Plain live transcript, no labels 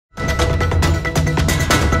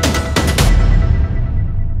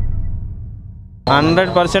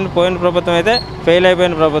100% పోయిన ప్రభుత్వం అయితే ఫెయిల్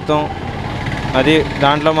అయిపోయిన ప్రభుత్వం అది.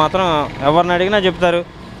 దాంట్లో మాత్రం ఎవరిని అడిగినా చెప్తారు,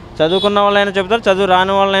 చదువుకున్న వాళ్ళైనా చెప్తారు, చదువు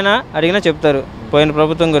రాని వాళ్ళైనా అడిగినా చెప్తారు పోయిన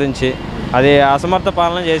ప్రభుత్వం గురించి. అది అసమర్థ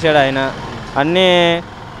పాలన చేశాడు ఆయన. అన్నీ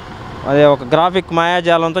అదే ఒక గ్రాఫిక్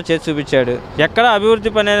మాయాజాలంతో చేసి చూపించాడు. ఎక్కడ అభివృద్ధి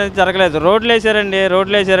పని అనేది జరగలేదు. రోడ్లు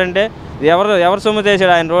వేసారంటే ఎవరు సొమ్ముతో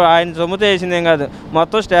వేసాడు? ఆయన సొమ్ముతో వేసింది ఏం కాదు,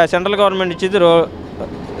 మొత్తం సెంట్రల్ గవర్నమెంట్ ఇచ్చింది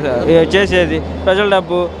చేసేది, ప్రజల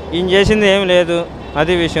డబ్బు. ఈయన చేసింది ఏం లేదు.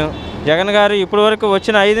 అది విషయం. జగన్ గారు ఇప్పటి వరకు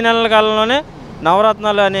వచ్చిన 5 నెలల కాలంలోనే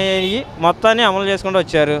నవరత్నాలు అనేవి మొత్తాన్ని అమలు చేసుకుంటూ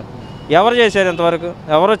వచ్చారు. ఎవరు చేశారు ఇంతవరకు?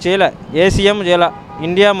 ఎవరో చేయలే. ఏ సీఎం చేయలే.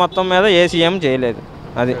 ఇండియా మొత్తం మీద ఏ సీఎం చేయలేదు.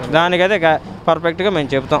 అది దానికైతే పర్ఫెక్ట్గా మేము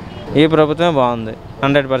చెప్తాం ఈ ప్రభుత్వమే బాగుంది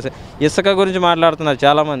 100%. ఇసుక గురించి మాట్లాడుతున్నారు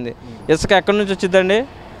చాలామంది. ఇసుక ఎక్కడి నుంచి వచ్చిందండి?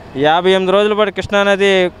 58 రోజుల పాటు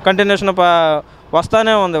కృష్ణానది కంటిన్యూషన్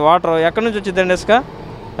వస్తానే ఉంది వాటర్. ఎక్కడి నుంచి వచ్చిందండి ఇసుక?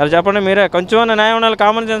 అది చెప్పండి మీరే. కొంచెం న్యాయం ఉండాలి,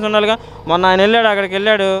 కామన్ సెన్స్ ఉండాలిగా. మొన్న ఆయన వెళ్ళాడు, అక్కడికి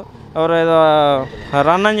వెళ్ళాడు, ఎవరు ఏదో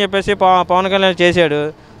రన్ అని చెప్పేసి పవన్ కళ్యాణ్ చేశాడు.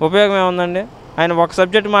 ఉపయోగం ఏముందండి? ఆయన ఒక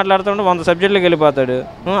సబ్జెక్ట్ మాట్లాడుతుంటే 100 సబ్జెక్టులకు వెళ్ళిపోతాడు.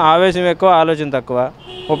 ఆవేశం ఎక్కువ, ఆలోచన తక్కువ.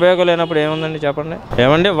 ఉపయోగం లేనప్పుడు ఏముందండి చెప్పండి?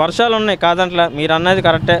 ఏమండి వర్షాలు ఉన్నాయి కాదంట్లా, మీరు అన్నది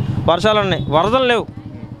కరెక్టే. వర్షాలు ఉన్నాయి, వరదలు లేవు.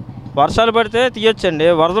 వర్షాలు పడితే తీయొచ్చండి,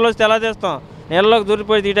 వరదలు వస్తే ఎలా తీస్తాం? నీళ్ళలోకి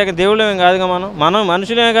దూరిపోయి తీయటానికి దేవుళ్ళేం కాదుగా. మనం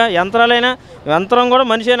మనుషులేగా. యంత్రం కూడా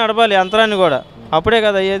మనిషే నడపాలి, యంత్రాన్ని కూడా. అప్పుడే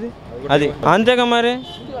కదా అయ్యేది. అది అంతేగా మరి.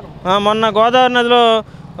 మొన్న గోదావరి నదిలో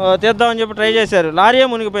తీద్దామని చెప్పి ట్రై చేశారు, లారీయే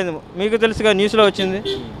మునిగిపోయింది. మీకు తెలుసుగా, న్యూస్లో వచ్చింది.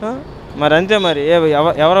 మరి అంతే మరి.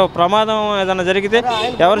 ఎవరో ప్రమాదం ఏదైనా జరిగితే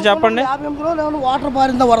ఎవరు చెప్పండి? 58 రోజులు వాటర్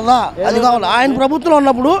పారిందా వరద? అది కావాలి. ఆయన ప్రభుత్వం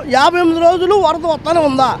ఉన్నప్పుడు 58 రోజులు వరద వస్తానే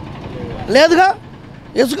ఉందా? లేదుగా.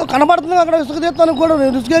 ఇసుక కనబడుతుంది, అక్కడ ఇసుక తీస్తానికి కూడా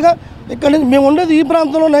ఇసుకేగా. ఇక్కడ నుంచి మేము ఉండేది ఈ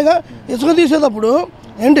ప్రాంతంలోనేగా. ఇసుక తీసేటప్పుడు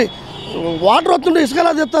ఏంటి వాటర్ వస్తుంటే ఇసుక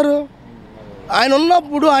ఎలా తీస్తారు? ఆయన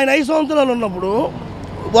ఉన్నప్పుడు, ఆయన 5 సంవత్సరాలు ఉన్నప్పుడు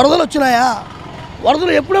వరదలు వచ్చినాయా?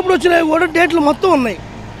 వరదలు ఎప్పుడెప్పుడు వచ్చినాయి కూడా డేట్లు మొత్తం ఉన్నాయి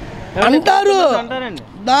అంటారు.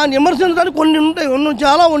 దాన్ని విమర్శించడానికి కొన్ని ఉంటాయి,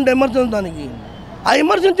 చాలా ఉంటాయి విమర్శించడానికి. ఆ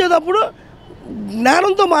విమర్శించేటప్పుడు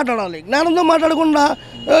జ్ఞానంతో మాట్లాడాలి. జ్ఞానంతో మాట్లాడకుండా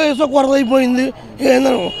ఇసుక వరద అయిపోయింది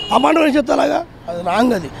ఏందని అమాట వేసేస్తే అలాగా. అది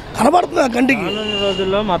రాంగ్. అది కనబడుతుంది ఆ కంటికి.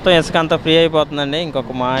 రోజుల్లో మొత్తం ఇసుక అంతా ఫ్రీ అయిపోతుందండి.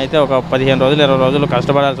 ఇంకొక మా అయితే ఒక 15 రోజులు 20 రోజులు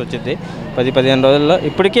కష్టపడాల్సి వచ్చింది. 10-15 రోజుల్లో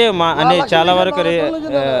ఇప్పటికే అన్ని చాలా వరకు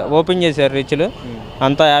ఓపెన్ చేశారు రీచ్లు.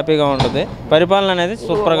 అంతా హ్యాపీగా ఉంటుంది. పరిపాలన అనేది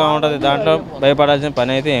సూపర్గా ఉంటుంది. దాంట్లో భయపడాల్సిన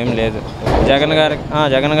పని అయితే ఏం లేదు.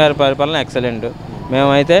 జగన్ గారి పరిపాలన ఎక్సలెంట్.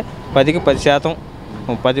 మేమైతే 10కి 10%,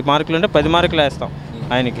 10 మార్కులు ఉంటే 10 మార్కులు వేస్తాం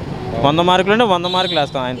ఆయనకి, 100 మార్కులు ఉంటే 100 మార్కులు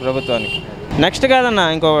వేస్తాం ఆయన ప్రభుత్వానికి. నెక్స్ట్ కాదన్నా,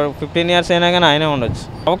 ఇంకో 15 years అయినా కానీ ఆయనే ఉండొచ్చు.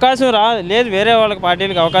 అవకాశం లేదు, వేరే వాళ్ళకి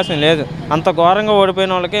పార్టీలకి అవకాశం లేదు. అంత ఘోరంగా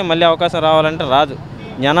ఓడిపోయిన వాళ్ళకి మళ్ళీ అవకాశం రావాలంటే రాదు.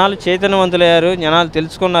 జనాలు చైతన్యవంతులయ్యారు, జనాలు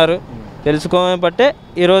తెలుసుకోని బట్టే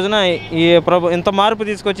ఈ రోజున ఇంత మార్పు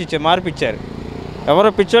తీసుకొచ్చి మార్పు ఇచ్చారు. ఎవరో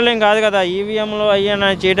పిచ్చోళ్ళేం కాదు కదా. ఈవీఎంలో అయ్యా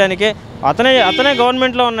చేయడానికే అతనే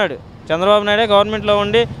గవర్నమెంట్లో ఉన్నాడు. చంద్రబాబు నాయుడే గవర్నమెంట్లో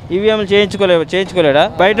ఉండి ఈవీఎంలు చేయించుకోలేడా?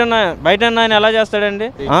 బయట ఆయన ఎలా చేస్తాడండి?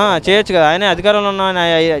 చేయొచ్చు కదా. ఆయన అధికారంలో ఉన్న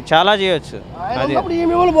చాలా చేయొచ్చు. అది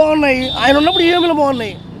ఈవీఎంలు బాగున్నాయి, ఆయన ఉన్నప్పుడు ఈవీఎంలు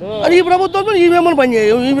బాగున్నాయి. అది ఈ ప్రభుత్వంతో ఈవీఎంలు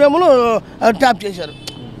పనిచేయవు, ఈవీఎంలు ట్యాప్ చేశారు.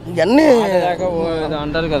 ఇవన్నీ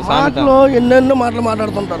అంటారు కదా, మాటలు ఎన్నెన్నో మాటలు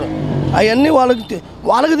మాట్లాడుతుంటారు. అవన్నీ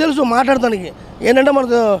వాళ్ళకి తెలుసు మాట్లాడటానికి. ఏంటంటే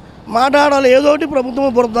మనకు మాట్లాడాలి ఏదోటి ప్రభుత్వం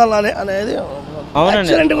బురదాలి అనేది.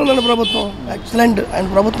 ఎక్సలెంట్గా ఉందండి ప్రభుత్వం, ఎక్సలెంట్. ఆయన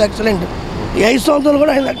ప్రభుత్వం ఎక్సలెంట్. ఈ 5 సంవత్సరాలు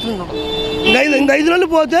కూడా ఆయన ఎక్సలెంట్ ఉంటుంది. ఇంకా 5 నెలలు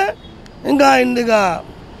పోతే ఇంకా ఆయన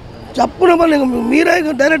చెప్పిన పని మీరే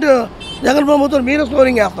డైరెక్ట్ జగన్ ప్రభుత్వం మీరే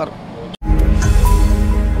స్టోరింగ్ చేస్తారు.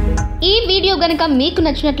 ఈ వీడియో గనుక మీకు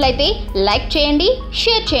నచ్చినట్లయితే లైక్ చేయండి,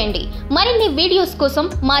 షేర్ చేయండి. మరిన్ని వీడియోస్ కోసం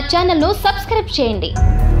మా ఛానల్ను సబ్స్క్రైబ్ చేయండి.